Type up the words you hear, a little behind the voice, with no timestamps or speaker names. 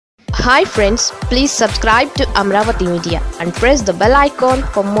Hi friends, please subscribe to Amaravathi Media and press the bell icon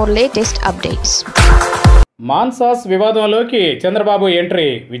for more latest updates. Mansas వివాదంలోకి Chandrababu entry,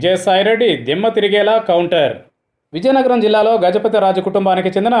 Vijayasai Reddy దిమ్మ తిరిగేలా counter. Vizianagaram జిల్లాలో గజపతి రాజు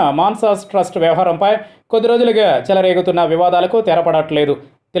కుటుంబానికి చెందిన Mansas trust వ్యవహారంపై కొద్ది రోజులుగా చెలరేగుతున్న వివాదాలకు తెరపడట్లేదు.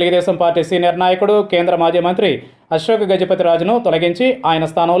 తెలుగుదేశం పార్టీ సీనియర్ నాయకుడు, కేంద్ర మాజీ మంత్రి అశోక్ గజపతి రాజును తొలగించి ఆయన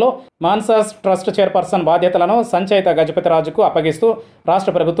స్థానంలో మాన్సాస్ ట్రస్ట్ చైర్పర్సన్ బాధ్యతలను సంచయిత గజపతి రాజుకు అప్పగిస్తూ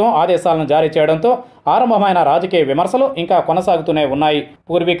రాష్ట్ర ప్రభుత్వం ఆదేశాలను జారీ చేయడంతో ఆరంభమైన రాజకీయ విమర్శలు ఇంకా కొనసాగుతూనే ఉన్నాయి.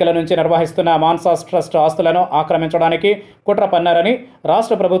 పూర్వీకుల నుంచి నిర్వహిస్తున్న మాన్సాస్ ట్రస్ట్ ఆస్తులను ఆక్రమించడానికి కుట్ర పన్నారని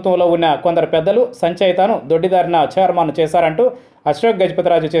రాష్ట్ర ప్రభుత్వంలో ఉన్న కొందరు పెద్దలు సంచయితను దొడ్డిదారిన చైర్మన్ చేశారంటూ అశోక్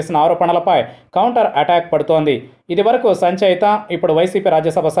గజపతిరాజు చేసిన ఆరోపణలపై కౌంటర్ అటాక్ పడుతోంది. ఇదివరకు సంచయిత, ఇప్పుడు వైసీపీ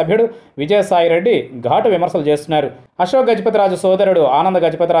రాజ్యసభ సభ్యుడు విజయసాయి రెడ్డి ఘాటు విమర్శలు చేస్తున్నారు. అశోక్ గజపతిరాజు సోదరుడు ఆనంద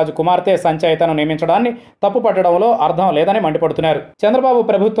గజపతిరాజు కుమార్తె సంచయితను నియమించడాన్ని తప్పుపట్టడంలో అర్థం లేదని మండిపడుతున్నారు. చంద్రబాబు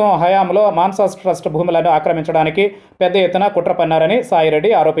ప్రభుత్వం హయాంలో మాన్సాస్ ట్రస్ట్ భూములను ఆక్రమించడానికి పెద్ద ఎత్తున కుట్ర పన్నారని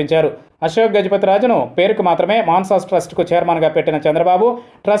సాయిరెడ్డి ఆరోపించారు. అశోక్ గజపతిరాజును పేరుకు మాత్రమే మాన్సాస్ ట్రస్ట్కు చైర్మన్గా పెట్టిన చంద్రబాబు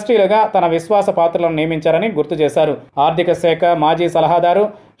ట్రస్టీలుగా తన విశ్వాస పాత్రలను నియమించారని గుర్తు చేశారు. ఆర్థిక శాఖ మాజీ సలహాదారు,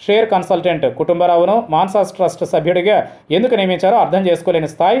 షేర్ కన్సల్టెంట్ కుటుంబరావును మాన్సాస్ ట్రస్ట్ సభ్యుడిగా ఎందుకు నియమించారో అర్థం చేసుకోలేని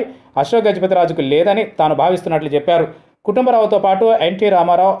స్థాయి అశోక్ గజపతిరాజుకు లేదని తాను భావిస్తున్నట్లు చెప్పారు. కుటుంబరావుతో పాటు NT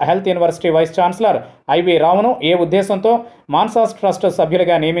Ramarao health university vice chancellor IV రావును ఏ ఉద్దేశంతో మాన్సాస్ ట్రస్ట్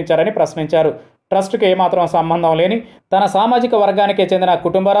సభ్యులుగా నియమించారని ప్రశ్నించారు. ట్రస్టుకు ఏమాత్రం సంబంధం లేని తన సామాజిక వర్గానికి చెందిన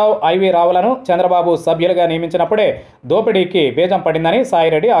కుటుంబరావు, ఐవి రావులను చంద్రబాబు సభ్యులుగా నియమించినప్పుడే దోపిడీకి బీజం పడిందని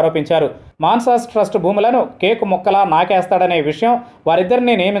సాయిరెడ్డి ఆరోపించారు. మాన్సాస్ ట్రస్ట్ భూములను కేకు ముక్కలా నాకేస్తాడనే విషయం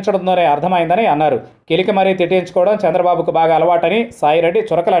వారిద్దరిని నియమించడంతోనే అర్థమైందని అన్నారు. కిలికి మరీ తిట్టించుకోవడం చంద్రబాబుకు బాగా అలవాటని సాయిరెడ్డి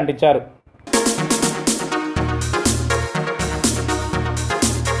చురకలంటించారు.